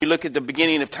look at the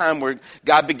beginning of time where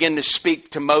God began to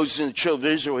speak to Moses and the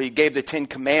children of Israel. He gave the 10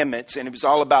 Commandments, and it was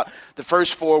all about, the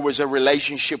first 4 was a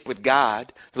relationship with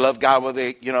God, to love God with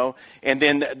it, and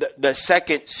then the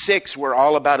second 6 were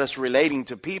all about us relating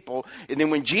to people. And then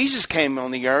when Jesus came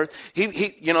on the earth,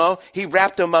 he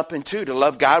wrapped them up in 2, to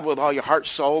love God with all your heart,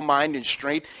 soul, mind, and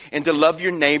strength, and to love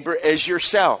your neighbor as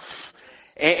yourself.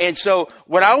 And so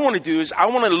what I want to do is I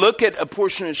want to look at a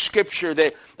portion of Scripture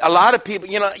that a lot of people,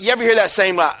 you ever hear that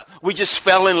saying, like, we just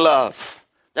fell in love?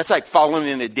 That's like falling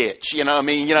in a ditch, I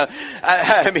mean,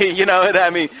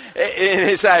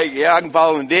 it's like, yeah, I can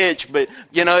fall in a ditch, but,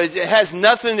 it has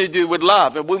nothing to do with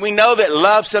love. And we know that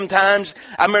love sometimes,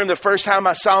 I remember the first time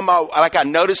I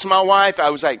noticed my wife,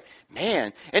 I was like,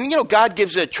 man, and God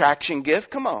gives an attraction gift.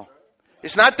 Come on.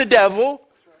 It's not the devil.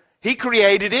 He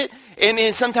created it.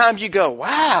 And sometimes you go,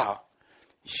 wow,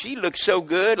 she looks so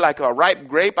good, like a ripe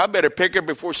grape. I better pick her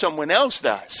before someone else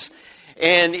does.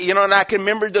 And, and I can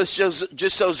remember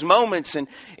just those moments. And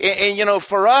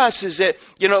for us is that,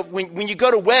 when you go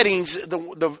to weddings,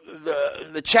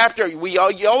 the chapter,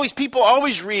 people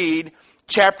always read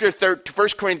chapter 1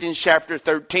 Corinthians chapter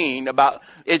 13 about,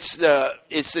 it's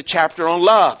the chapter on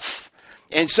love.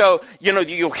 And so,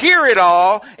 you'll hear it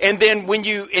all. And then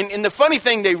and the funny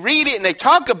thing, they read it and they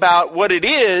talk about what it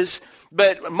is,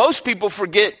 but most people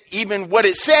forget even what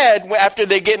it said after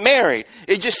they get married.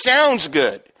 It just sounds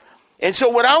good. And so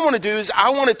what I want to do is I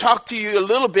want to talk to you a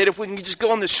little bit, if we can just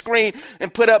go on the screen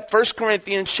and put up 1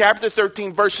 Corinthians chapter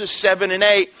 13, verses 7 and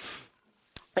 8.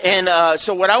 And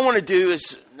so what I want to do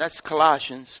is, that's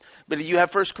Colossians, but do you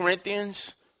have 1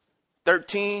 Corinthians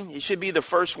 13? It should be the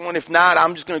first one. If not,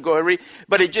 I'm just going to go and read.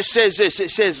 But it just says this.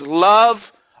 It says,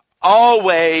 love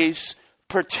always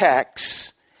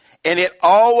protects, and it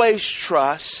always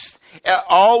trusts, it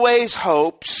always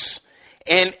hopes,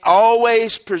 and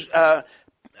always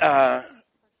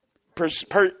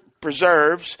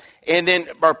preserves, and then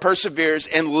perseveres,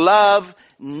 and love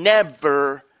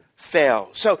never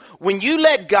fails. So when you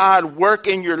let God work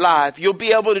in your life, you'll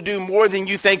be able to do more than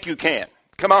you think you can.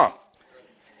 Come on.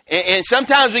 And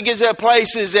sometimes we get to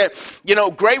places that,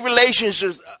 great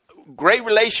relationships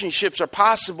are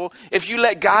possible if you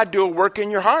let God do a work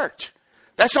in your heart.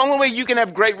 That's the only way you can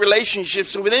have great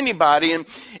relationships with anybody. And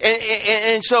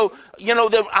so,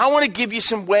 I want to give you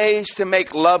some ways to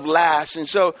make love last. And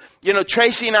so,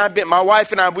 Tracy and my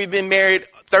wife and I, we've been married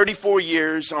 34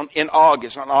 years in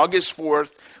August. On August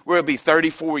 4th, we'll be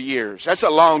 34 years. That's a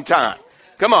long time.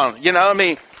 Come on, y'all,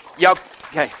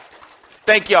 okay.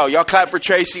 Thank y'all. Y'all clap for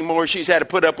Tracy more. She's had to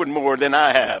put up with more than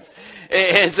I have.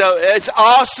 And so it's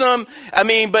awesome.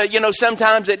 But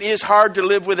sometimes it is hard to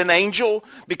live with an angel,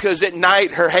 because at night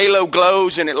her halo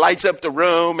glows and it lights up the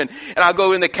room. And I'll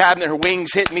go in the cabinet, her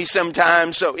wings hit me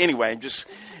sometimes. So anyway, so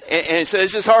it's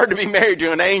just hard to be married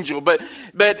to an angel. But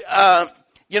the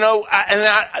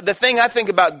thing I think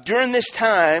about during this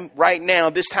time right now,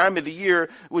 this time of the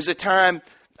year, was a time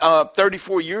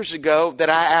 34 years ago that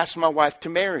I asked my wife to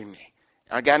marry me.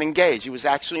 I got engaged. It was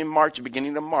actually in March,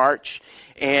 beginning of March.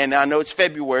 And I know it's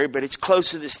February, but it's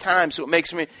close to this time. So it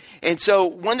makes me, and so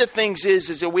one of the things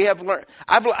is that we have learned,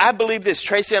 I believe this,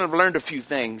 Tracy and I have learned a few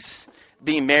things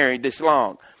being married this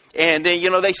long. And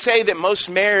then, they say that most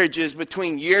marriages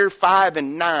between year 5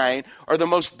 and 9 are the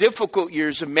most difficult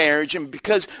years of marriage. And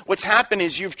because what's happened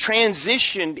is you've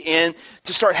transitioned in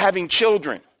to start having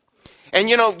children. And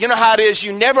you know how it is.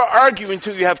 You never argue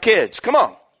until you have kids. Come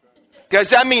on.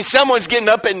 Because that means someone's getting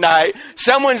up at night,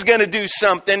 someone's going to do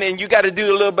something, and you got to do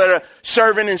a little bit of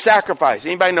serving and sacrifice.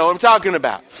 Anybody know what I'm talking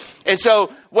about? And so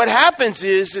what happens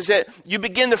is that you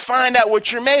begin to find out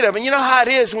what you're made of. And you know how it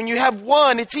is. When you have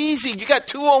one, it's easy. You got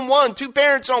 2 on 1, 2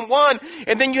 parents on 1,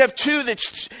 and then you have 2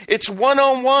 it's 1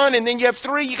 on 1, and then you have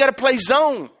 3, you got to play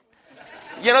zone.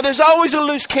 There's always a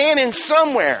loose cannon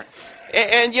somewhere.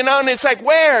 And it's like,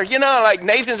 where? Like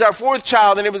Nathan's our 4th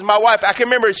child, and it was my wife. I can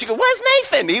remember, she goes, where's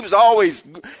Nathan? He was always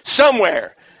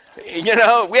somewhere. We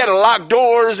had to lock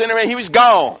doors and everything. He was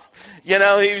gone. He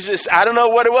was just, I don't know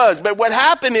what it was. But what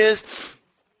happened is,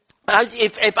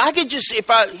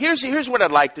 here's what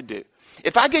I'd like to do.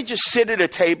 If I could just sit at a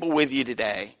table with you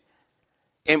today,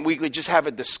 and we could just have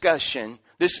a discussion.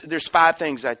 There's 5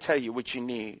 things I tell you what you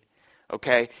need.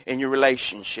 Okay, in your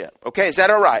relationship. Okay, is that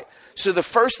all right? So the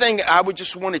first thing I would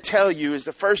just want to tell you is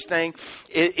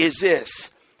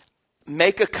this.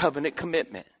 Make a covenant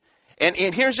commitment. And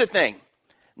here's the thing.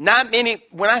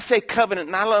 When I say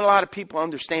covenant, not a lot of people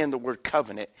understand the word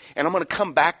covenant. And I'm going to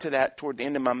come back to that toward the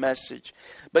end of my message.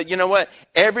 But you know what?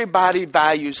 Everybody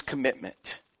values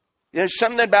commitment. There's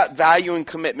something about valuing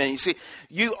commitment. You see,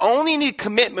 you only need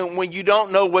commitment when you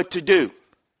don't know what to do.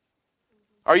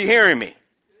 Are you hearing me?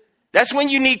 That's when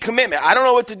you need commitment. I don't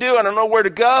know what to do. I don't know where to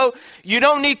go. You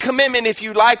don't need commitment if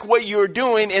you like what you're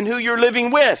doing and who you're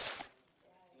living with.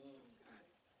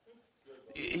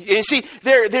 You see,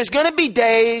 there's going to be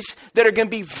days that are going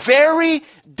to be very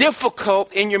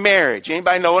difficult in your marriage.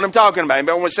 Anybody know what I'm talking about?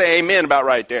 Anybody want to say amen about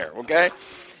right there, okay?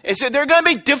 And so there are going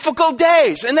to be difficult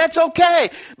days, and that's okay.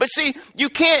 But see, you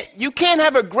can't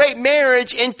have a great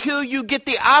marriage until you get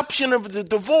the option of the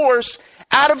divorce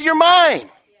out of your mind.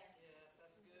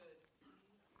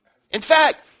 In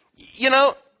fact,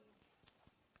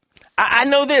 I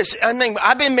know this.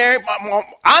 I've been married.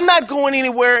 I'm not going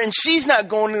anywhere, and she's not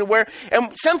going anywhere.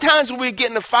 And sometimes when we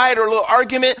get in a fight or a little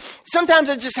argument, sometimes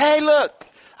I just, hey, look,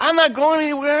 I'm not going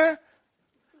anywhere.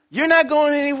 You're not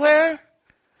going anywhere.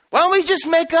 Why don't we just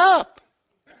make up?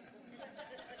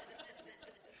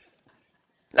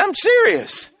 I'm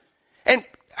serious. And,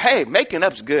 hey, making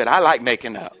up's good. I like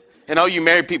making up. And all you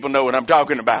married people know what I'm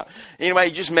talking about. Anyway,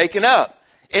 just making up.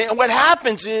 And what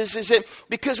happens is that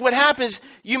because what happens,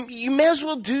 you may as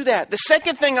well do that. The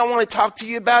second thing I want to talk to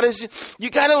you about is you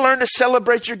got to learn to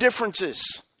celebrate your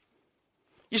differences.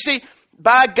 You see,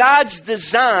 by God's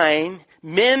design,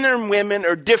 men and women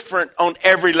are different on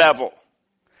every level.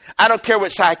 I don't care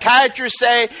what psychiatrists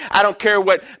say. I don't care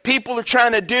what people are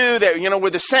trying to do that, we're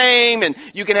the same and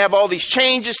you can have all these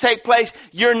changes take place.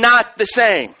 You're not the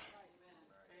same.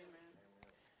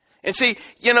 And see,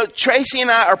 Tracy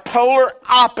and I are polar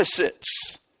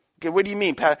opposites. Okay, what do you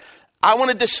mean, Pat? I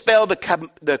want to dispel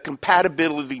the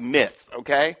compatibility myth,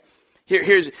 okay?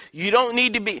 You don't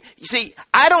need to be,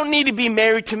 I don't need to be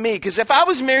married to me, because if I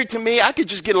was married to me, I could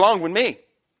just get along with me.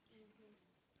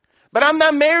 But I'm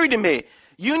not married to me.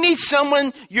 You need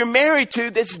someone you're married to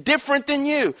that's different than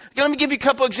you. Okay, let me give you a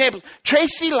couple examples.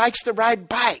 Tracy likes to ride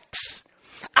bikes.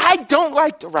 I don't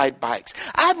like to ride bikes.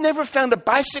 I've never found a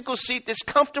bicycle seat that's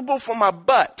comfortable for my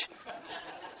butt.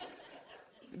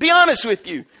 Be honest with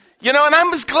you. And I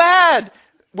was glad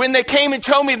when they came and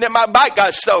told me that my bike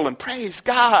got stolen. Praise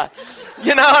God.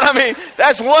 You know what I mean?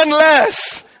 That's one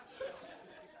less.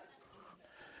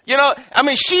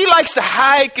 She likes to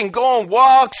hike and go on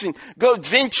walks and go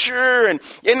adventure. And,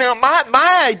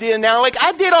 my idea now,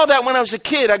 I did all that when I was a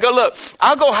kid. I go, look,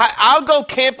 I'll go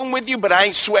camping with you, but I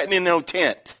ain't sweating in no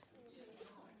tent.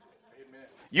 Amen.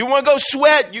 You want to go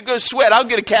sweat? You go sweat. I'll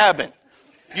get a cabin.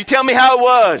 You tell me how it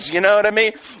was, you know what I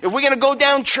mean? If we're going to go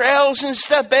down trails and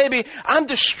stuff, baby, I'm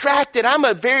distracted. I'm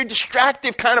a very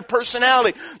distractive kind of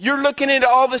personality. You're looking into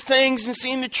all the things and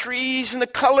seeing the trees and the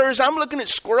colors. I'm looking at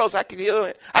squirrels. I could kill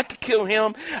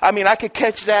him. I could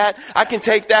catch that. I can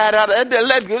take that out.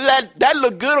 That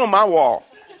looked good on my wall.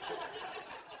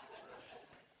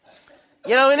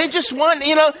 And it just and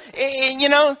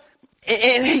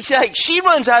he's like, she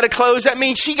runs out of clothes. That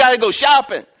means she got to go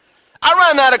shopping. I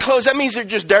run out of clothes. That means they're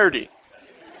just dirty.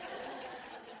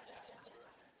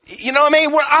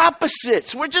 We're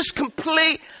opposites. We're just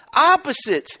complete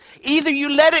opposites. Either you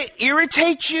let it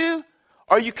irritate you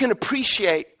or you can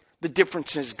appreciate the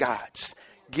differences God's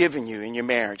given you in your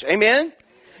marriage. Amen?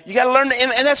 You got to learn.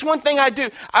 And that's one thing I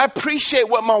do. I appreciate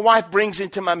what my wife brings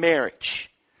into my marriage.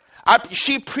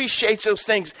 She appreciates those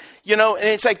things, and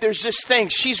it's like there's this thing.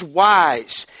 She's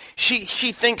wise.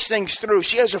 She thinks things through.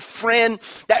 She has a friend.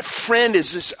 That friend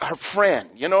is her friend.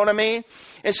 You know what I mean?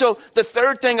 And so the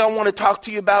third thing I want to talk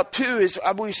to you about too is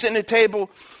we sit at the table.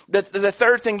 The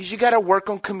third thing is you got to work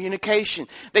on communication.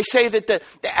 They say that the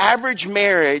average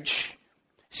marriage,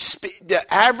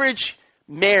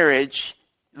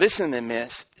 listen to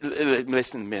this.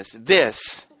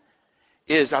 This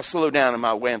is, I'll slow down in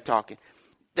my way I'm talking.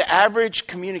 The average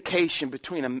communication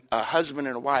between a husband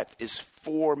and a wife is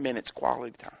 4 minutes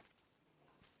quality time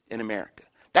in America.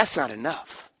 That's not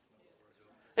enough.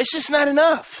 It's just not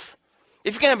enough.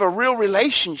 If you can have a real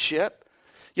relationship,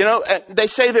 they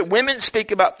say that women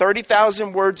speak about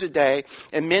 30,000 words a day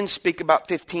and men speak about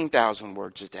 15,000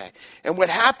 words a day. And what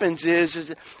happens is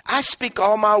that I speak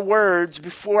all my words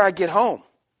before I get home.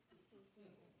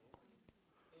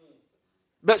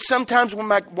 But sometimes when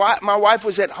my wife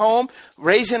was at home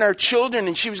raising our children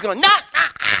and she was going,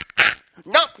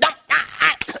 no.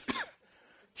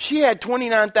 She had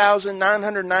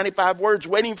 29,995 words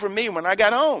waiting for me when I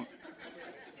got home.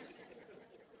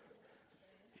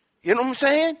 You know what I'm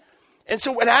saying? And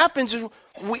so what happens is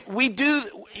we do,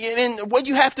 and what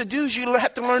you have to do is you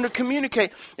have to learn to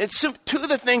communicate. And so two of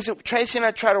the things that Tracy and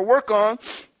I try to work on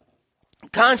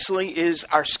constantly is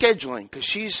our scheduling, because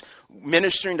she's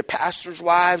ministering to pastors'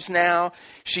 wives now.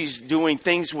 She's doing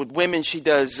things with women. She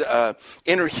does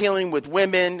inner healing with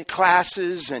women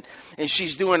classes, and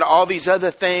she's doing all these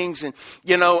other things. And,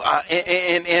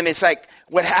 and it's like,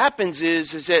 what happens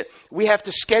is that we have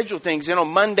to schedule things. And on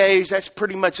Mondays, that's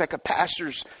pretty much like a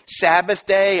pastor's Sabbath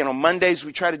day. And on Mondays,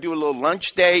 we try to do a little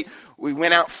lunch date. We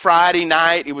went out Friday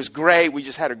night. It was great. We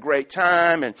just had a great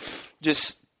time and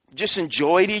just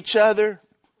enjoyed each other.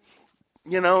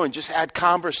 And just had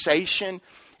conversation,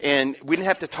 and we didn't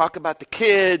have to talk about the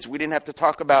kids. We didn't have to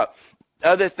talk about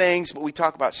other things, but we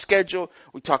talk about schedule.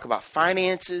 We talk about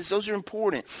finances. Those are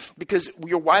important because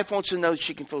your wife wants to know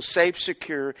she can feel safe,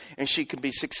 secure, and she can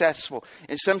be successful.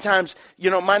 And sometimes,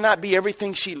 it might not be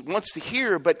everything she wants to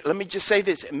hear, but let me just say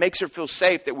this. It makes her feel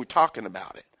safe that we're talking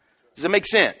about it. Does that make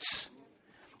sense?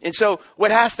 And so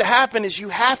what has to happen is you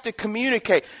have to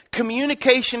communicate.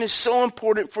 Communication is so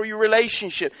important for your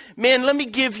relationship. Man, I want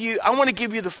to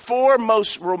give you the 4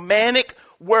 most romantic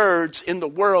words in the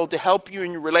world to help you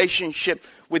in your relationship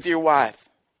with your wife.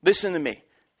 Listen to me.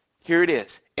 Here it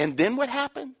is. And then what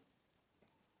happened?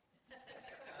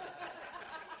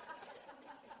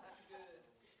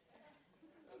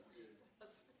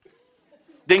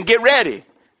 Then get ready.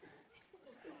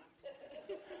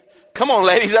 Come on,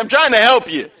 ladies, I'm trying to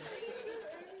help you.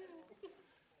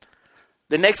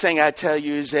 The next thing I tell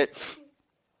you is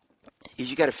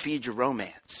you got to feed your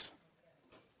romance.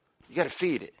 You got to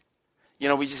feed it.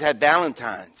 We just had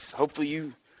Valentine's. Hopefully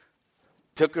you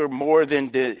took her more than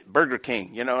the Burger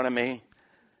King. You know what I mean?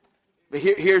 But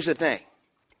here's the thing.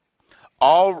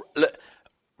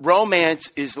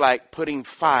 Romance is like putting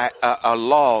a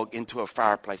log into a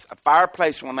fireplace. A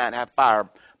fireplace will not have fire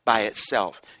by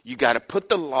itself. You got to put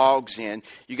the logs in.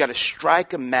 You got to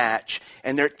strike a match,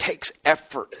 and there takes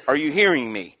effort. Are you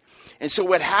hearing me? And so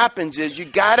what happens is you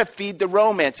got to feed the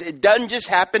romance. It doesn't just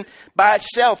happen by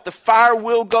itself. The fire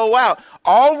will go out.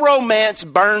 All romance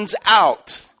burns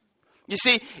out. You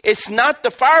see, it's not the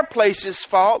fireplace's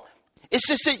fault. It's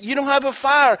just that you don't have a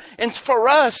fire. And for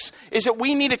us, is that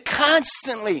we need to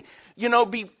constantly,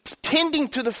 be tending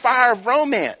to the fire of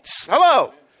romance.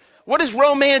 Hello. What does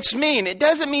romance mean? It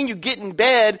doesn't mean you get in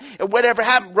bed and whatever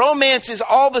happens. Romance is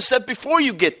all the stuff before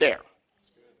you get there.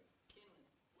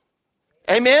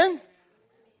 Amen?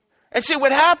 And see,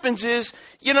 what happens is,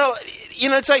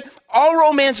 it's like all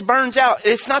romance burns out.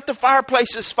 It's not the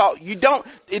fireplace's fault. You don't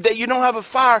have a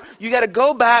fire. You got to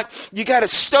go back. You got to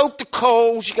stoke the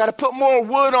coals. You got to put more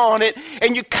wood on it.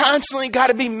 And you constantly got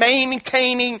to be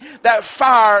maintaining that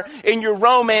fire in your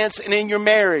romance and in your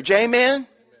marriage. Amen?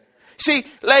 See,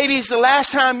 ladies, the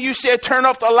last time you said turn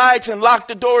off the lights and lock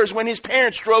the doors when his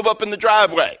parents drove up in the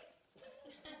driveway.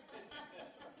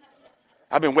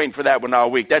 I've been waiting for that one all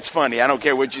week. That's funny. I don't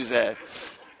care what you said.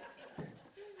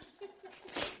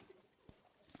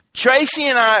 Tracy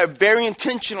and I are very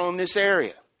intentional in this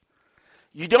area.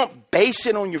 You don't base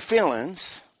it on your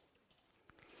feelings.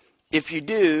 If you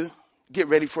do, get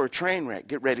ready for a train wreck.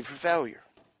 Get ready for failure.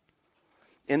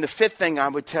 And the 5th thing I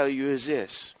would tell you is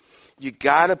this. You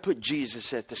got to put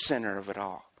Jesus at the center of it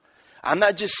all. I'm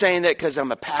not just saying that because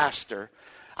I'm a pastor.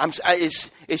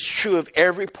 It's true of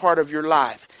every part of your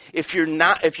life. If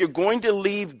you're going to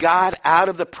leave God out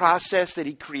of the process that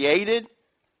he created,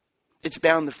 it's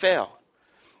bound to fail.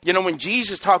 When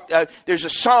Jesus talked, there's a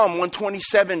Psalm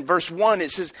 127 verse 1.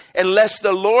 It says, unless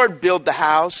the Lord build the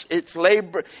house, its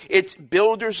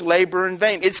builders labor in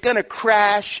vain. It's going to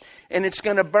crash and it's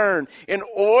going to burn. In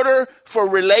order for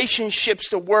relationships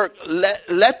to work,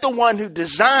 let the one who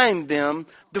designed them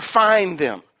define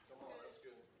them.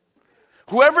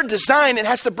 Whoever designed it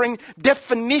has to bring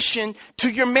definition to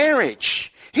your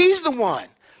marriage. He's the one.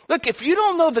 Look, if you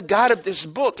don't know the God of this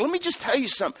book, let me just tell you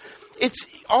something. It's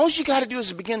all you got to do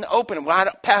is begin to open it. Well,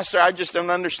 Pastor, I just don't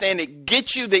understand it.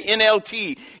 Get you the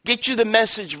NLT. Get you the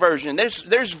Message version.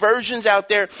 There's versions out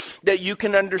there that you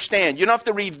can understand. You don't have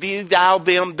to read thee, thou,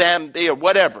 them, or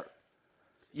whatever.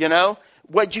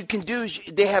 What you can do is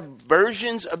they have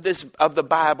versions of the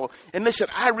Bible. And listen,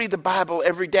 I read the Bible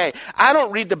every day. I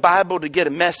don't read the Bible to get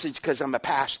a message because I'm a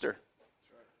pastor.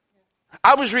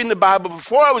 I was reading the Bible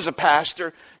before I was a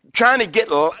pastor,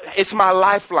 it's my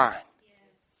lifeline.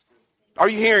 Are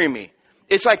you hearing me?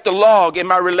 It's like the log in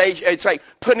my relation. It's like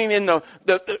putting in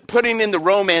the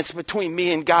romance between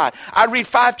me and God. I read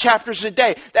 5 chapters a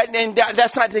day.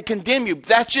 That's not to condemn you.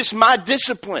 That's just my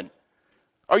discipline.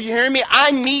 Are you hearing me?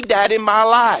 I need that in my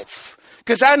life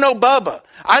because I know Bubba.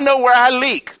 I know where I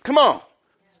leak. Come on.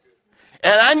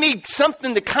 And I need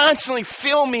something to constantly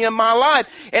fill me in my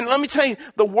life. And let me tell you,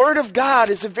 the Word of God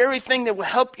is the very thing that will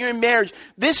help you in marriage.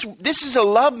 This is a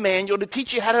love manual to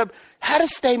teach you how to how to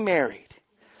stay married,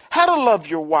 how to love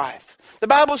your wife. The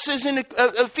Bible says in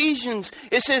Ephesians,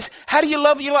 it says, how do you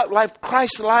love your life?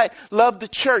 Christ loved the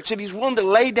church, and he's willing to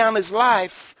lay down his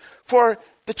life for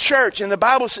the church. And the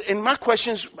Bible, and my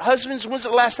question is, husbands, when's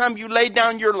the last time you laid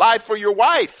down your life for your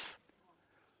wife?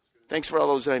 Thanks for all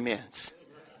those amens.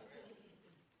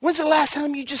 When's the last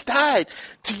time you just died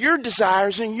to your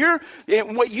desires and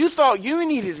what you thought you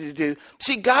needed to do?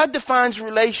 See, God defines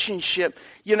relationship,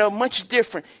 much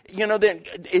different.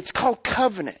 It's called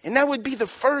covenant. And that would be the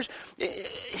first.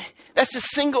 It's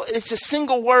a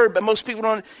single word, but most people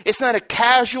don't. It's not a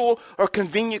casual or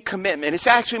convenient commitment. It's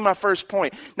actually my first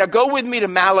point. Now go with me to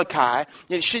Malachi.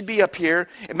 It should be up here.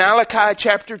 Malachi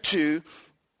chapter 2.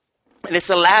 And it's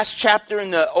the last chapter in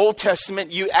the Old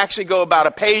Testament. You actually go about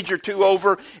a page or two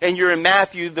over, and you're in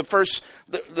Matthew, the first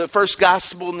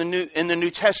gospel in the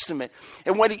New Testament.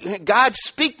 And God's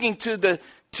speaking to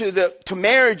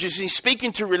marriages, and he's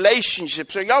speaking to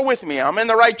relationships. Are y'all with me? I'm in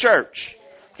the right church.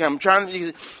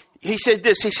 Okay, he said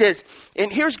this. He says,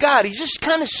 and here's God. He's just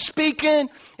kind of speaking,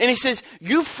 and he says,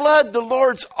 "You flood the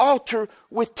Lord's altar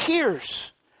with tears."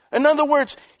 In other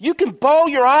words, you can bawl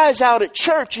your eyes out at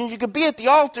church, and you can be at the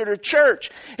altar at church.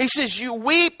 He says, you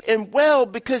weep and wail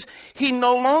because he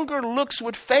no longer looks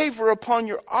with favor upon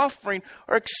your offering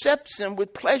or accepts them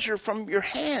with pleasure from your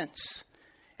hands.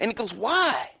 And he goes,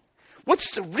 why?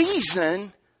 What's the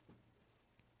reason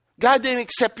God didn't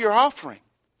accept your offering?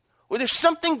 Well, there's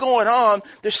something going on.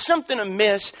 There's something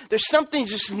amiss. There's something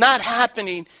just not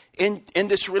happening in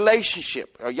this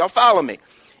relationship. Y'all follow me?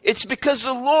 It's because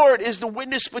the Lord is the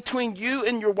witness between you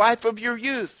and your wife of your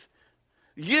youth.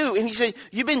 And he said,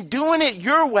 you've been doing it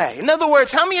your way. In other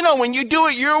words, how many of you know when you do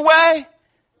it your way,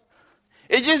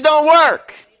 it just don't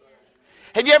work?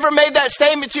 Have you ever made that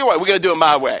statement to your wife? We're going to do it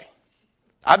my way.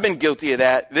 I've been guilty of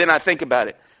that. Then I think about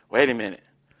it. Wait a minute.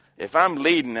 If I'm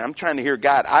leading and I'm trying to hear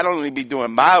God, I don't need to be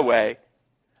doing my way.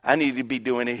 I need to be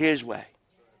doing it his way.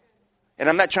 And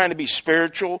I'm not trying to be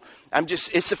spiritual.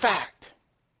 It's a fact.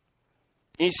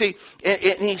 And you see,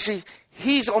 and he says,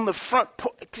 he's on the front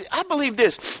porch. I believe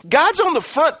this. God's on the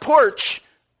front porch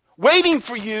waiting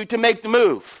for you to make the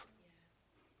move.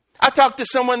 I talked to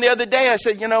someone the other day. I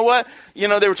said, you know what? They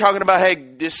were talking about, hey,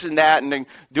 this and that and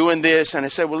doing this. And I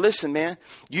said, well, listen, man,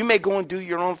 you may go and do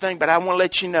your own thing, but I want to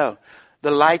let you know the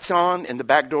light's on and the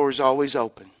back door is always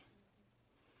open.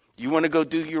 You want to go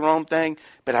do your own thing,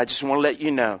 but I just want to let you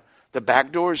know the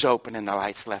back door is open and the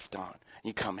light's left on.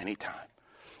 You come anytime.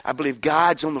 I believe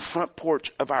God's on the front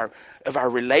porch of our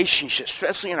relationships,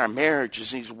 especially in our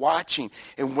marriages. He's watching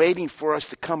and waiting for us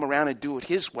to come around and do it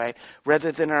his way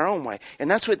rather than our own way. And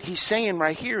that's what he's saying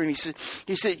right here. And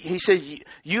he said,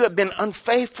 you have been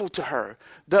unfaithful to her.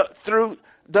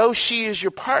 Though she is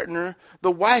your partner, the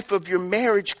wife of your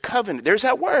marriage covenant. There's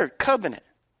that word, covenant.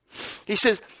 He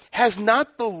says, has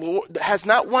not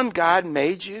one God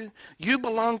made you? You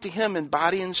belong to him in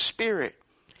body and spirit.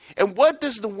 And what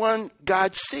does the one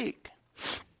God seek?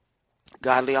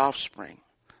 Godly offspring.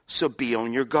 So be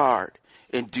on your guard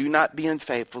and do not be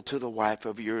unfaithful to the wife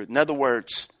of your. In other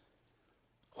words,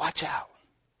 watch out.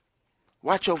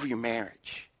 Watch over your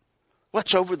marriage.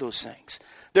 Watch over those things.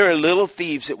 There are little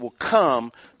thieves that will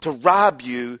come to rob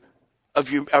you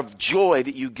of joy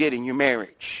that you get in your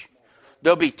marriage.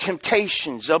 There'll be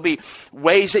temptations. There'll be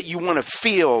ways that you want to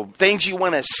feel, things you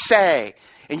want to say.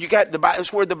 And you got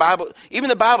that's where the Bible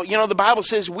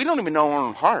says we don't even know our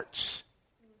own hearts.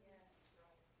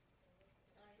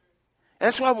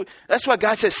 And that's why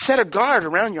God says set a guard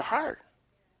around your heart.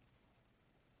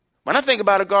 When I think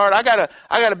about a guard, I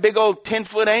got a big old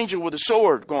 10-foot angel with a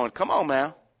sword going, come on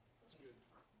now.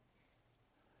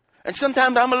 And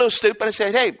sometimes I'm a little stupid. I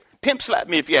say, hey, pimp slap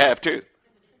me if you have to.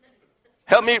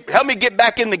 Help me get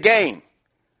back in the game.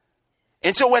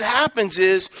 And so what happens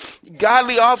is,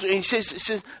 godly offspring, he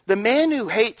says, the man who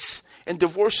hates and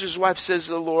divorces his wife, says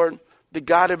the Lord, the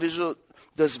God of Israel,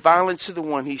 does violence to the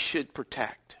one he should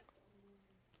protect,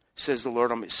 says the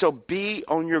Lord. So be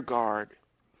on your guard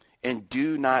and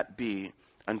do not be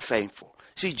unfaithful.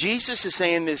 See, Jesus is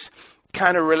saying this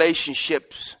kind of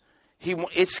relationships,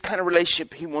 it's the kind of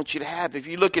relationship he wants you to have. If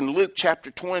you look in Luke chapter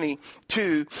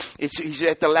 22, he's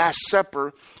at the Last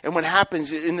Supper. And what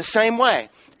happens in the same way,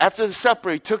 after the supper,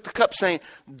 he took the cup saying,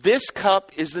 this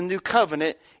cup is the new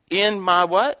covenant in my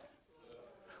what?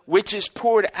 Which is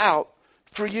poured out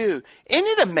for you. Isn't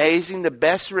it amazing the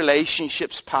best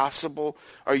relationships possible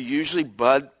are usually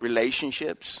blood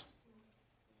relationships?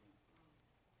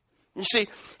 You see,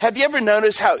 have you ever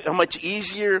noticed how much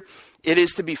easier it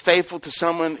is to be faithful to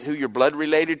someone who you're blood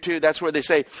related to? That's where they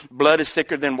say blood is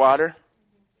thicker than water.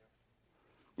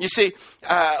 You see,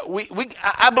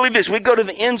 I believe this. We go to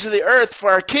the ends of the earth for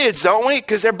our kids, don't we?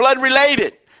 Because they're blood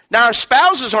related. Now, our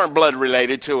spouses aren't blood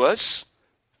related to us.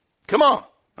 Come on.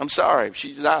 I'm sorry.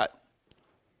 She's not.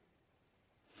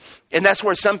 And that's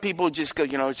where some people just go,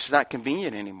 it's not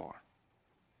convenient anymore.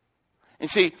 And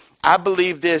see, I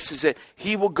believe this is that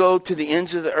he will go to the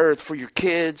ends of the earth for your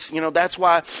kids. That's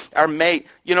why our mate,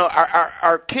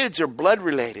 our kids are blood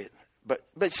related.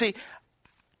 But see,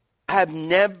 I've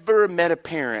never met a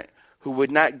parent who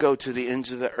would not go to the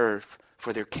ends of the earth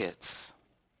for their kids.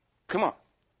 Come on.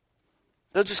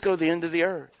 They'll just go to the end of the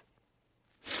earth.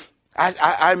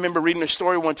 I remember reading a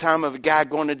story one time of a guy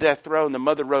going to death row, and the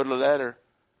mother wrote a letter.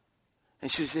 And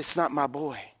she says, it's not my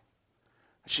boy.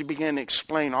 She began to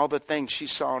explain all the things she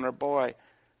saw in her boy.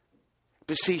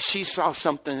 But see, she saw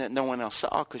something that no one else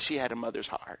saw because she had a mother's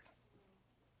heart.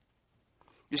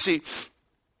 You see,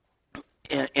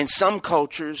 in some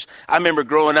cultures, I remember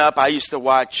growing up, I used to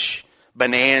watch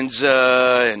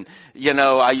Bonanza, and,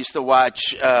 I used to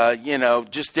watch,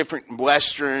 just different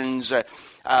Westerns.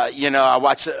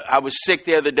 I was sick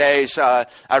the other day, so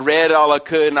I read all I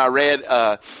could, and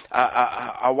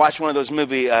I watched one of those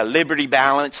movies, Liberty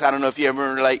Balance. I don't know if you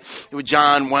ever relate. It was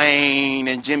John Wayne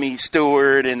and Jimmy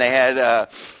Stewart, and they had,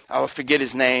 I forget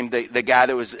his name, the guy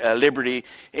that was Liberty,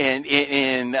 and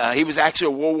he was actually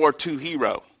a World War II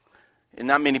hero. And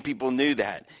not many people knew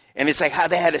that. And it's like how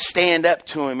they had to stand up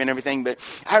to him and everything. But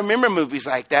I remember movies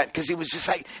like that because it was just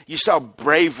like you saw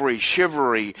bravery,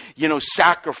 chivalry,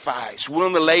 sacrifice,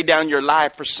 willing to lay down your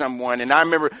life for someone. And I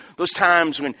remember those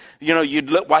times when, you'd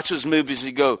watch those movies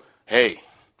and you go, hey,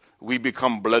 we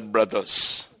become blood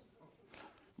brothers.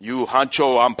 You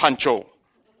Hancho, I'm Pancho.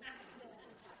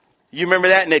 You remember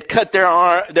that? And they'd cut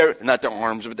not their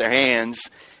arms, but their hands.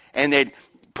 And they'd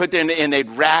put them and they'd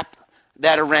wrap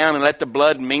that around and let the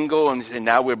blood mingle, and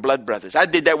now we're blood brothers. I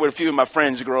did that with a few of my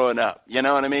friends growing up. You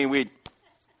know what I mean?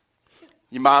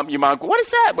 Your mom go, what is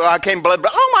that? Well, I came blood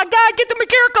brother. Oh my God, get the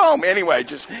McCarrick anyway,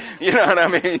 just, you know what I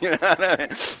mean?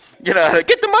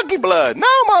 Get the monkey blood.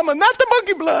 No, mama, not the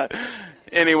monkey blood.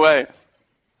 Anyway.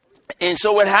 And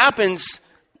so what happens,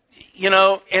 in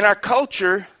our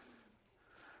culture,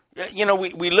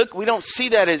 we don't see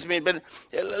that as being, but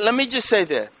let me just say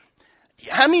this.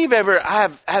 How many of you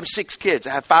I have 6 kids. I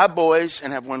have 5 boys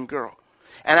and I have 1 girl.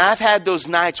 And I've had those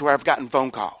nights where I've gotten phone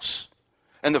calls.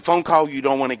 And the phone call you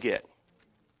don't want to get.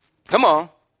 Come on.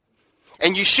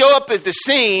 And you show up at the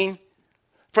scene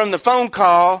from the phone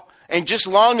call and just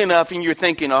long enough and you're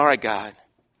thinking, all right, God,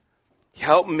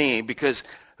 help me, because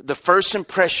the first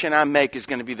impression I make is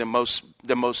going to be the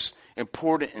most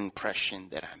important impression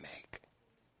that I make.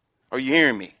 Are you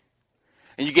hearing me?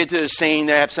 And you get to the scene,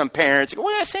 they have some parents go,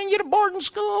 well, I send you to boarding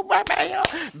school,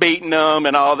 beating them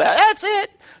and all that. That's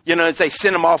it. They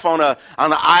send them off on an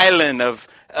island of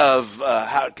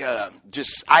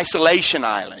just isolation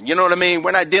island. You know what I mean?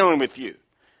 We're not dealing with you.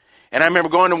 And I remember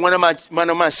going to one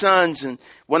of my sons and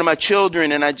one of my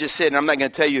children, and I just said, and I'm not going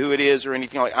to tell you who it is or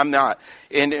anything like. I'm not,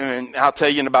 and I'll tell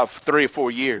you in about 3 or 4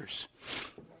 years.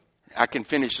 I can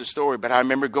finish the story, but I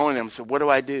remember going to them and said, what do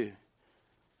I do?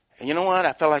 And you know what?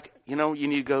 I felt like, you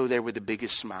need to go there with the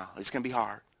biggest smile. It's going to be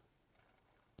hard.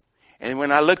 And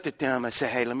when I looked at them, I said,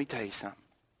 hey, let me tell you something.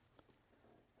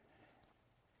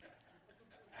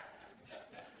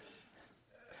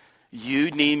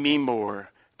 You need me more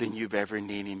than you've ever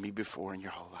needed me before in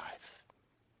your whole life.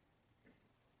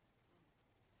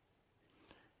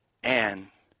 And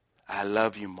I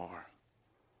love you more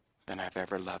than I've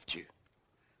ever loved you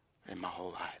in my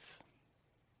whole life.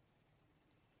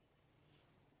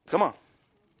 Come on.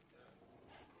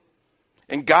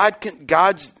 And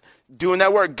God's doing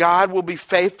that work. God will be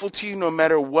faithful to you no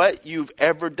matter what you've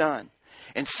ever done.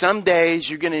 And some days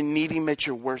you're going to need him at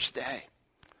your worst day.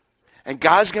 And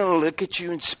God's going to look at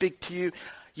you and speak to you.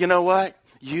 You know what?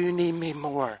 You need me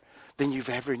more than you've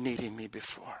ever needed me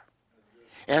before.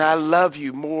 And I love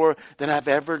you more than I've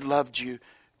ever loved you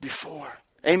before.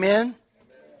 Amen?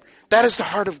 That is the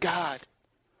heart of God.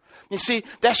 You see,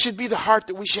 that should be the heart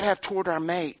that we should have toward our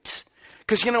mate.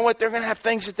 Because you know what? They're going to have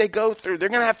things that they go through. They're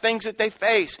going to have things that they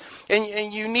face.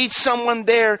 And you need someone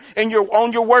there on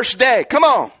your worst day. Come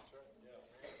on.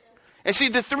 And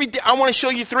see, I want to show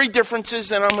you 3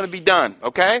 differences and I'm going to be done.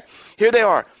 Okay? Here they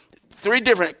are. 3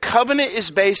 different. Covenant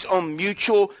is based on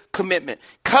mutual commitment.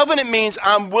 Covenant means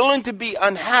I'm willing to be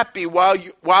unhappy while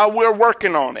we're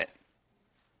working on it.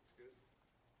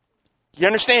 You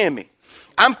understand me?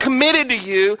 I'm committed to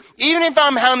you, even if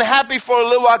I'm unhappy for a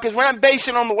little while, because we're not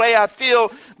basing on the way I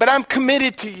feel, but I'm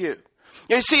committed to you.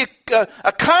 You see,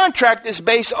 a contract is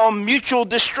based on mutual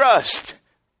distrust.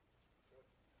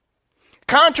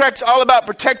 Contract's all about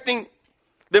protecting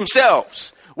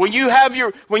themselves. When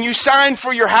you sign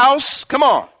for your house, come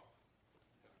on.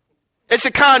 It's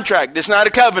a contract. It's not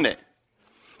a covenant.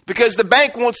 Because the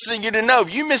bank wants you to know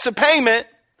if you miss a payment,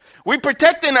 we're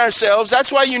protecting ourselves.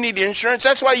 That's why you need insurance.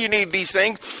 That's why you need these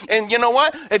things. And you know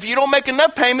what? If you don't make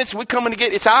enough payments, we're coming to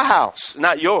get it's our house,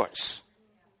 not yours.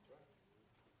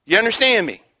 You understand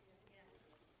me?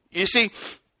 You see,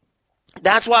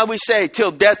 that's why we say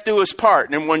till death do us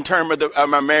part in one term of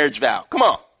our marriage vow. Come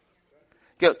on.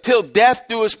 Till death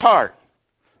do us part.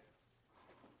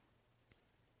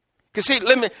 Because see,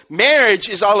 marriage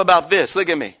is all about this. Look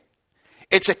at me.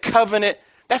 It's a covenant.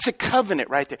 That's a covenant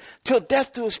right there. Till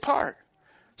death do us part.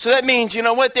 So that means, you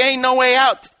know what? There ain't no way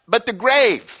out but the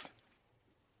grave.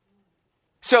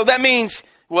 So that means,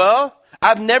 well,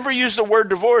 I've never used the word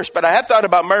divorce, but I have thought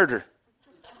about murder.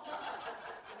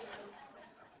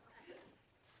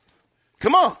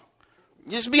 Come on.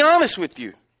 Just be honest with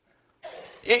you.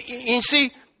 You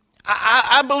see,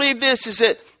 I believe this is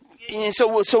that,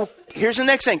 so here's the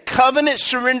next thing. Covenant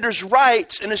surrenders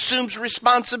rights and assumes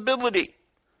responsibility.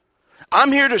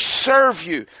 I'm here to serve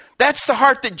you. That's the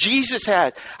heart that Jesus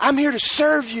had. I'm here to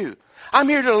serve you. I'm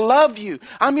here to love you.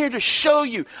 I'm here to show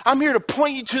you. I'm here to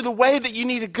point you to the way that you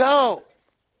need to go.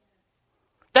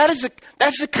 That's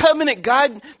the covenant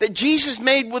God that Jesus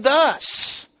made with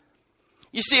us.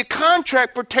 You see, a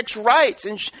contract protects rights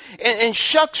and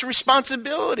shucks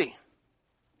responsibility.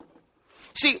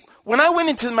 See, when I went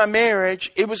into my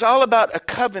marriage, it was all about a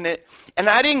covenant, and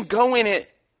I didn't go in it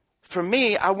for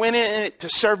me. I went in it to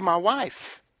serve my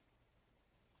wife.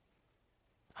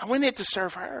 I went in it to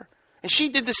serve her, and she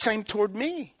did the same toward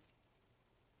me.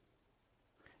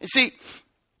 You see,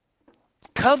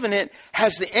 covenant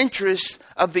has the interest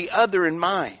of the other in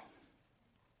mind,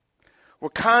 where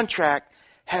contract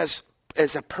has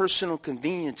as a personal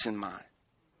convenience in mind.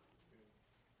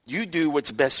 You do what's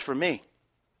best for me.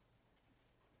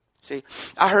 See,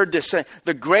 I heard this saying,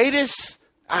 he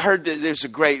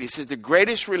said the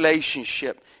greatest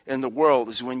relationship in the world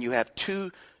is when you have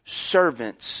two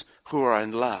servants who are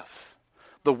in love.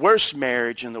 The worst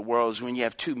marriage in the world is when you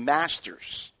have two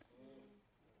masters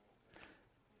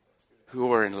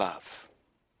who are in love.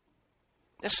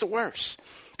 That's the worst.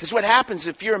 Because what happens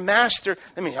if you're a master,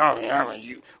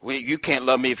 you can't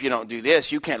love me if you don't do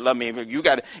this. You can't love me if you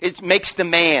got to. It makes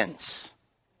demands.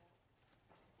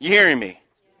 You hearing me?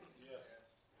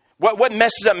 What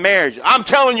messes up marriage? I'm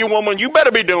telling you, woman, you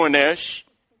better be doing this.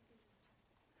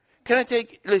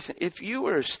 Listen, if you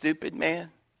were a stupid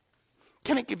man,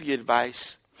 can I give you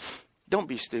advice? Don't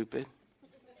be stupid.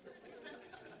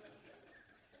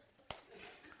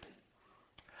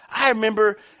 I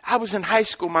remember I was in high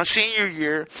school my senior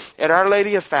year at Our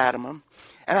Lady of Fatima,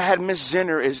 and I had Miss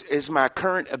Zinner as my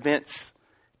current events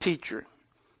teacher.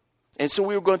 And so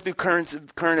we were going through current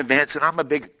events, and I'm a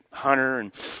big hunter,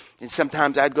 and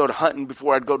sometimes I'd go to hunting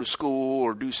before I'd go to school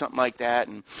or do something like that.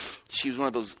 And she was one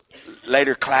of those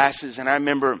later classes. And I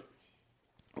remember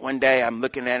one day I'm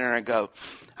looking at her and I go,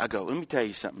 let me tell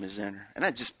you something, Ms. Zinner. And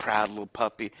I just proud little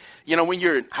puppy. You know, when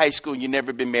you're in high school and you've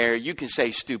never been married, you can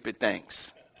say stupid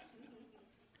things.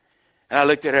 And I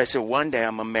looked at her, I said, one day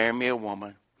I'm going to marry me a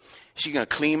woman. She's going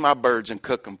to clean my birds and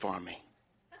cook them for me.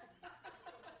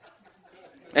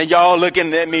 And y'all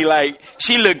looking at me like,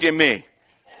 she looked at me.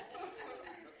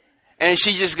 And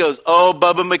she just goes, oh,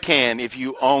 Bubba McCann, if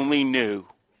you only knew.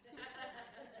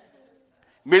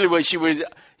 Really what she was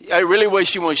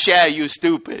Shad, you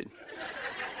stupid.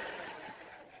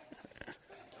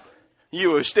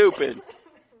 You were stupid.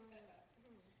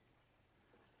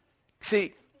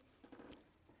 See,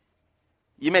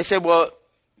 you may say, well,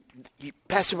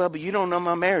 Pastor Bubba, you don't know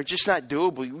my marriage. It's not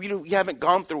doable. You haven't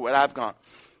gone through what I've gone.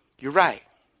 You're right.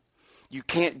 You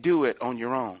can't do it on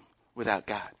your own without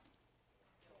God.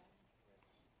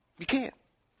 You can't.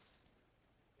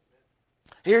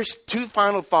 Here's two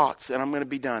final thoughts, and I'm going to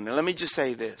be done. Now, let me just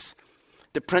say this.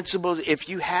 The principles, if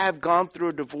you have gone through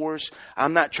a divorce,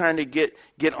 I'm not trying to get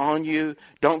on you.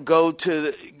 Don't go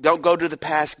to the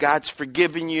past. God's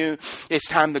forgiven you. It's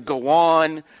time to go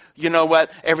on. You know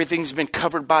what? Everything's been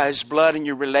covered by his blood in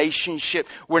your relationship.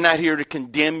 We're not here to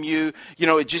condemn you. You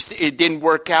know, it didn't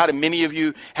work out. And many of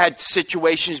you had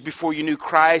situations before you knew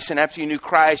Christ. And after you knew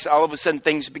Christ, all of a sudden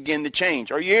things begin to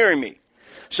change. Are you hearing me?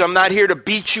 So I'm not here to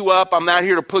beat you up. I'm not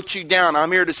here to put you down.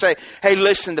 I'm here to say, hey,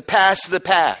 listen, the past is the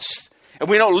past. And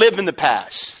we don't live in the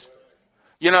past.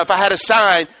 You know, if I had a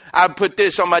sign, I'd put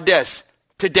this on my desk.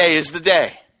 Today is the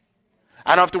day.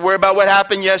 I don't have to worry about what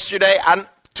happened yesterday.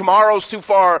 Tomorrow's too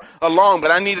far along,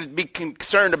 but I need to be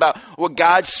concerned about what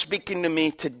God's speaking to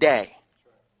me today.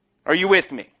 Are you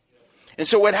with me? And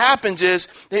so what happens is,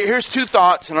 here's two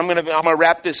thoughts, and I'm going to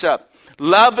wrap this up.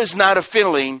 Love is not a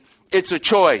feeling, it's a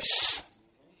choice.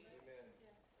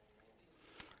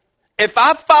 If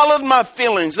I followed my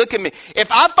feelings, look at me.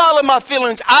 If I followed my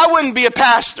feelings, I wouldn't be a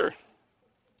pastor.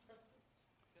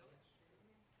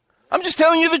 I'm just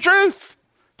telling you the truth.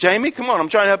 Jamie, come on, I'm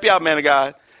trying to help you out, man of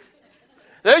God.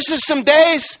 There's just some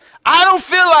days I don't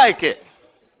feel like it.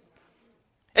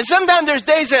 And sometimes there's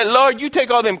days that, Lord, you take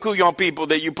all them couillon people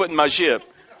that you put in my ship.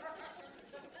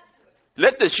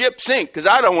 Let the ship sink, because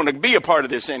I don't want to be a part of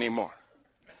this anymore.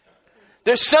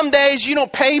 There's some days you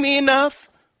don't pay me enough.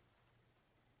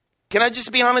 Can I just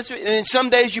be honest with you? And then some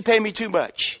days you pay me too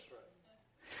much.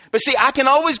 But see, I can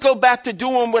always go back to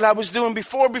doing what I was doing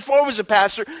before I was a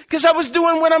pastor, because I was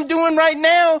doing what I'm doing right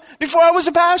now before I was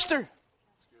a pastor.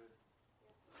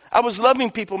 I was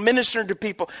loving people, ministering to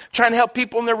people, trying to help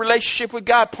people in their relationship with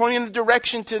God, pointing the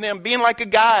direction to them, being like a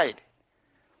guide.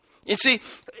 You see,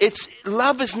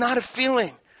 love is not a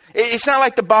feeling. It's not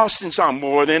like the Boston song,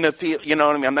 more than a feel. You know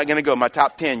what I mean? I'm not going to go my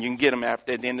top 10. You can get them at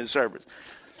the end of the service.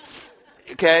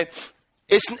 Okay?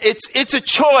 It's a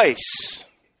choice.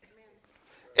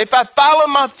 If I follow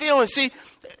my feelings, see,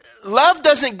 love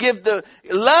doesn't give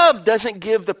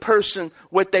the person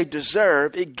what they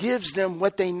deserve. It gives them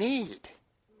what they need.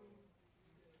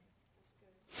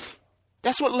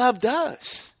 That's what love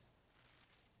does.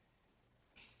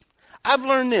 I've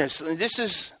learned this, and this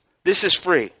is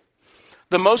free.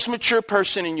 The most mature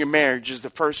person in your marriage is the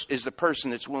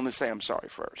person that's willing to say, I'm sorry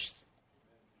first.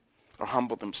 Or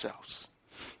humble themselves.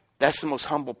 That's the most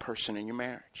humble person in your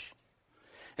marriage.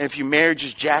 And if your marriage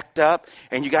is jacked up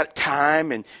and you got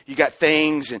time and you got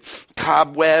things and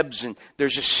cobwebs and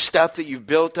there's just stuff that you've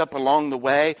built up along the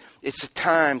way, it's a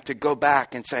time to go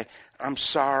back and say, I'm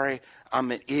sorry,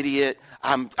 I'm an idiot.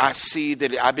 I see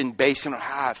that I've been basing on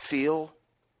how I feel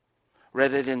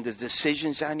rather than the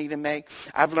decisions I need to make.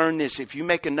 I've learned this. If you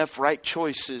make enough right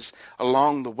choices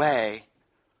along the way,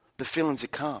 the feelings will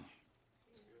come.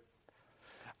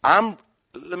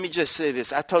 Let me just say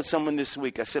this. I told someone this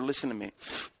week, I said, listen to me.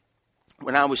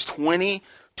 When I was 20,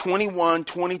 21,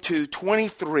 22,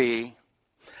 23,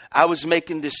 I was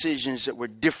making decisions that were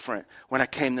different when I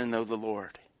came to know the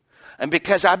Lord. And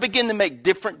because I begin to make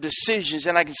different decisions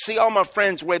and I can see all my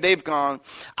friends where they've gone,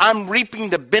 I'm reaping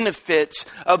the benefits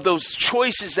of those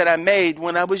choices that I made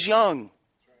when I was young.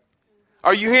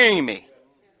 Are you hearing me?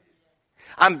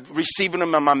 I'm receiving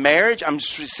them in my marriage. I'm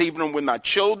receiving them with my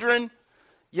children,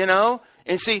 you know.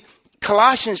 And see,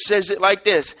 Colossians says it like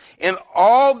this. In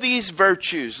all these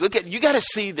virtues, you got to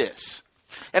see this.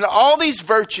 And all these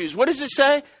virtues, what does it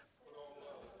say?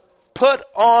 Put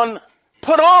on.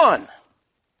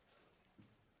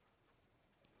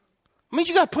 I mean,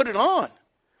 you got to put it on.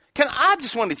 I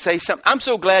just want to say something. I'm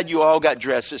so glad you all got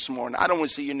dressed this morning. I don't want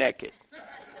to see you naked.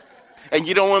 And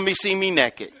you don't want me to see me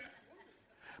naked.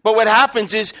 But what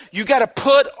happens is you got to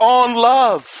put on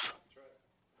love.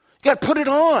 You got to put it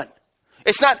on.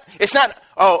 It's not,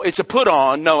 it's a put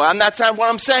on. No, that's not what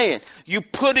I'm saying. You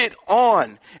put it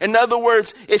on. In other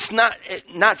words, it's not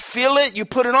feel it, you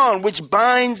put it on, which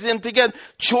binds them together.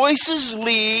 Choices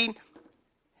lead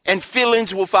and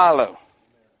feelings will follow.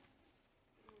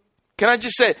 Can I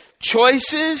just say,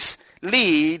 choices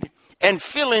lead and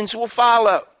feelings will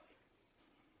follow.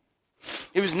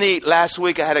 It was neat. Last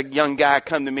week I had a young guy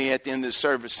come to me at the end of the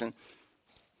service and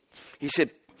he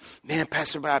said, man,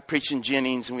 Pastor Bob preaching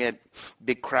Jennings, and we had a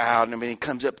big crowd, and he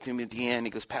comes up to me at the end. He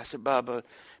goes, Pastor Bubba,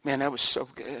 man, that was so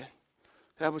good.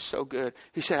 That was so good.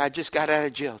 He said, I just got out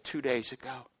of jail 2 days ago.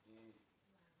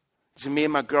 He said, me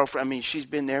and my girlfriend, she's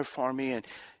been there for me, and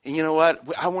you know what?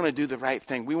 I want to do the right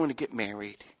thing. We want to get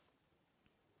married.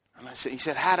 And he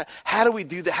said, how do we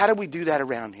do that? How do we do that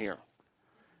around here?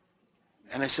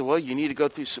 And I said, well, you need to go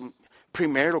through some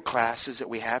premarital classes that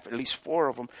we have, at least 4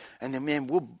 of them, and then, man,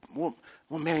 we'll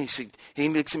marry. He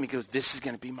looks at me and goes, this is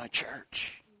going to be my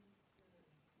church.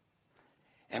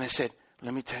 And I said,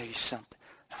 let me tell you something.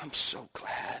 I'm so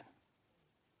glad.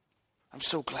 I'm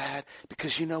so glad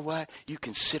because you know what? You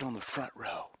can sit on the front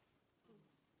row.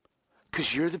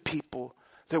 Because you're the people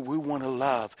that we want to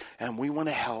love and we want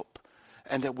to help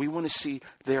and that we want to see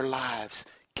their lives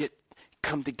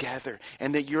come together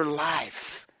and that your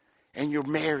life and your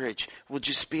marriage will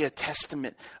just be a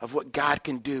testament of what God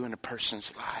can do in a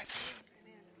person's life.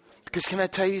 Because can I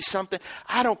tell you something?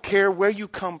 I don't care where you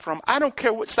come from. I don't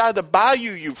care what side of the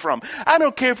bayou you're from. I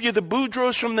don't care if you're the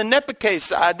Boudreaux from the Nepakay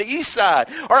side, the east side,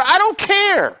 or I don't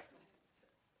care.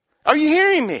 Are you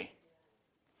hearing me?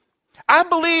 I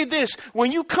believe this.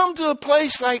 When you come to a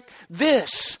place like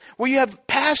this, where you have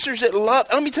pastors that love,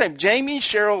 let me tell you, Jamie and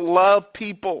Cheryl love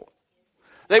people.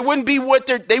 They wouldn't be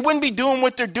doing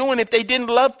what they're doing if they didn't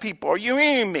love people. Are you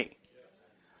hearing me?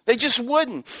 They just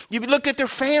wouldn't. You look at their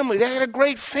family. They had a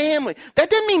great family. That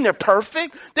doesn't mean they're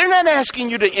perfect. They're not asking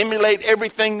you to emulate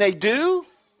everything they do.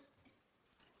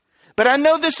 But I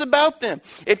know this about them.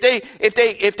 If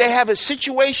they have a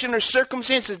situation or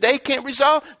circumstances they can't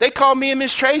resolve, they call me and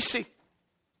Miss Tracy.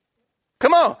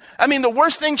 Come on. I mean, the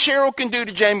worst thing Cheryl can do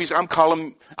to Jamie is I'm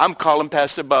calling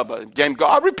Pastor Bubba. Jamie go,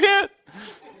 I repent.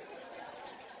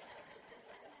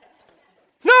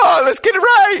 No, let's get it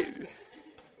right.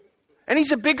 And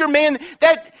he's a bigger man.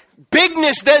 That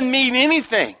bigness doesn't mean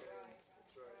anything.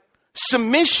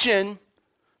 Submission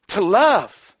to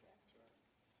love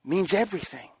means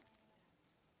everything.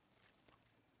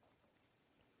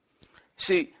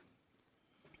 See,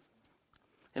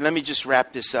 and let me just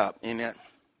wrap this up.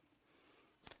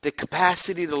 The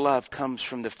capacity to love comes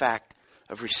from the fact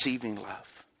of receiving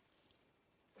love.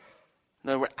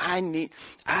 In other words, I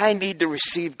need to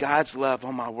receive God's love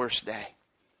on my worst day.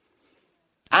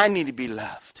 I need to be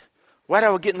loved. Why do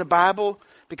I get in the Bible?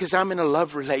 Because I'm in a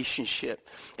love relationship.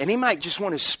 And he might just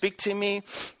want to speak to me.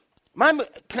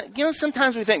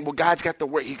 Sometimes we think, well, God's got the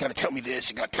word. He's got to tell me this.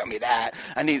 He's got to tell me that.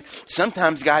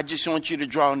 Sometimes God just wants you to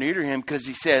draw near to him because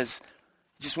he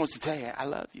just wants to tell you, I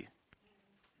love you.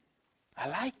 I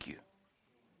like you.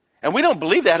 And we don't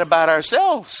believe that about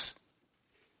ourselves.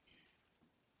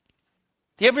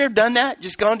 You ever done that?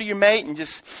 Just gone to your mate and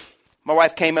my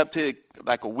wife came up to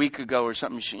like a week ago or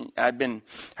something. I'd been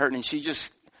hurting and she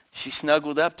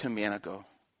snuggled up to me and I go,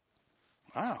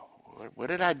 wow, what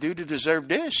did I do to deserve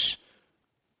this?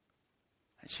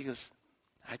 And she goes,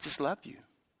 I just love you.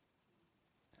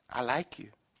 I like you.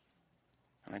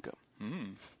 And I go,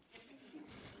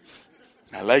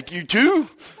 I like you too.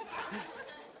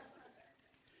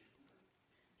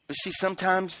 But see,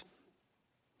 sometimes,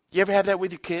 you ever have that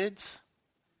with your kids?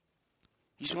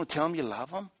 You just want to tell them you love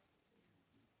them?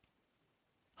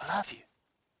 I love you.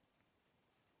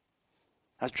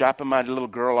 I was dropping my little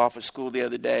girl off at school the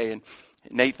other day, and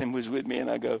Nathan was with me, and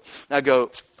I go, all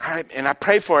right, and I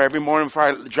pray for her every morning before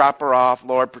I drop her off.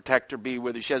 Lord, protect her, be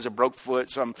with her. She has a broke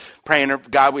foot, so I'm praying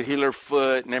God would heal her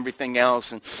foot and everything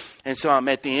else. And so I'm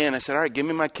at the end. I said, all right, give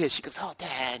me my kiss. She goes, oh,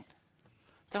 Dad,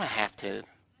 don't I have to?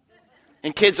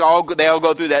 And kids, they all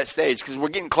go through that stage because we're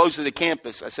getting closer to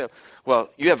campus. I said, well,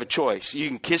 you have a choice. You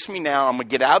can kiss me now. I'm going to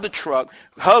get out of the truck,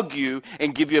 hug you,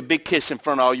 and give you a big kiss in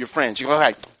front of all your friends. You go, all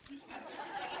right.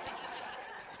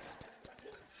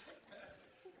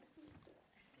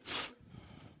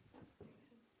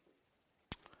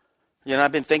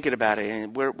 I've been thinking about it,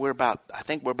 and we're about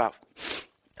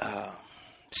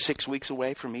 6 weeks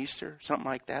away from Easter, something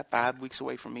like that, 5 weeks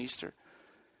away from Easter.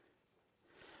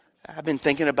 I've been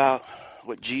thinking about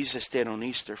what Jesus did on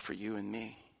Easter for you and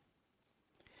me.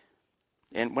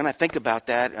 And when I think about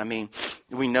that,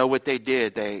 we know what they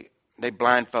did. They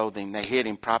blindfolded him. They hit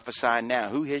him. Prophesy now.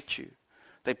 Who hit you?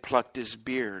 They plucked his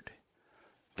beard.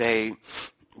 They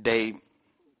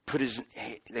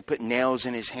put nails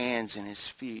in his hands and his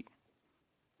feet.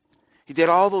 They did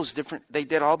all those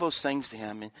things to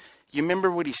him. And you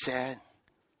remember what he said?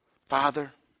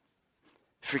 Father,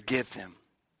 forgive them,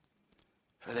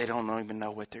 for they don't even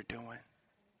know what they're doing.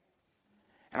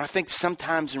 And I think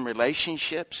sometimes in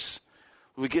relationships,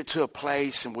 we get to a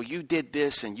place and, well, you did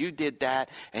this and you did that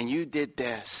and you did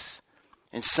this.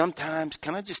 And sometimes,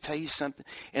 can I just tell you something?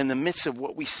 In the midst of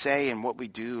what we say and what we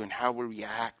do and how we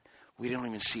react, we don't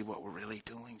even see what we're really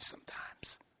doing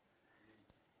sometimes.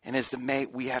 And as the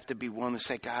mate, we have to be willing to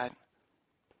say, God,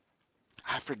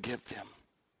 I forgive them.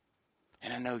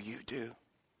 And I know you do.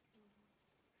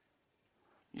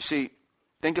 You see,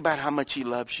 think about how much he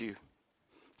loves you.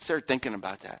 Start thinking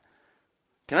about that.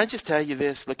 Can I just tell you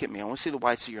this? Look at me. I want to see the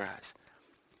whites of your eyes.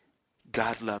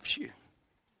 God loves you.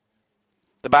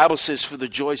 The Bible says, for the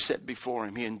joy set before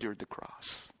him, he endured the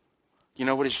cross. You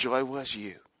know what his joy was?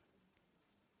 You.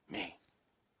 Me.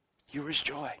 You were his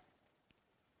joy.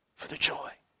 For the joy.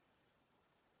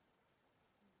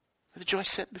 For the joy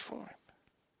set before him.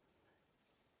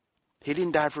 He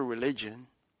didn't die for religion.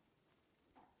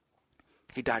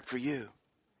 He died for you,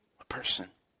 a person,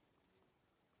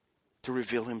 to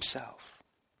reveal himself.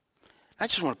 I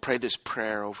just want to pray this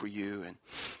prayer over you, and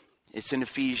it's in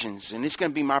Ephesians, and it's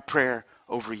going to be my prayer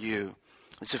over you.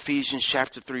 It's Ephesians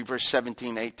chapter 3, verse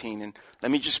 17, 18, and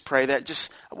let me just pray that.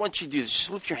 I want you to do this.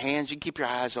 Just lift your hands. You keep your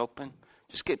eyes open.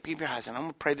 Just keep your eyes, and I'm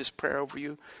going to pray this prayer over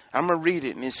you. I'm going to read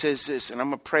it, and it says this, and I'm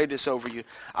going to pray this over you.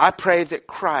 I pray that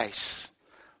Christ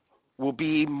will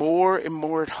be more and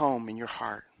more at home in your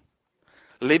heart,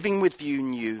 living with you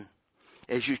and you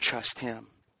as you trust him.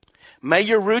 May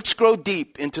your roots grow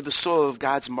deep into the soil of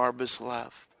God's marvelous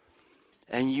love.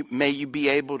 And may you be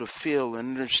able to feel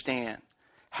and understand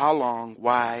how long,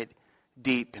 wide,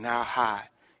 deep and how high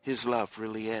His love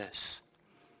really is.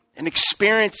 And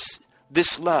experience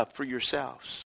this love for yourselves.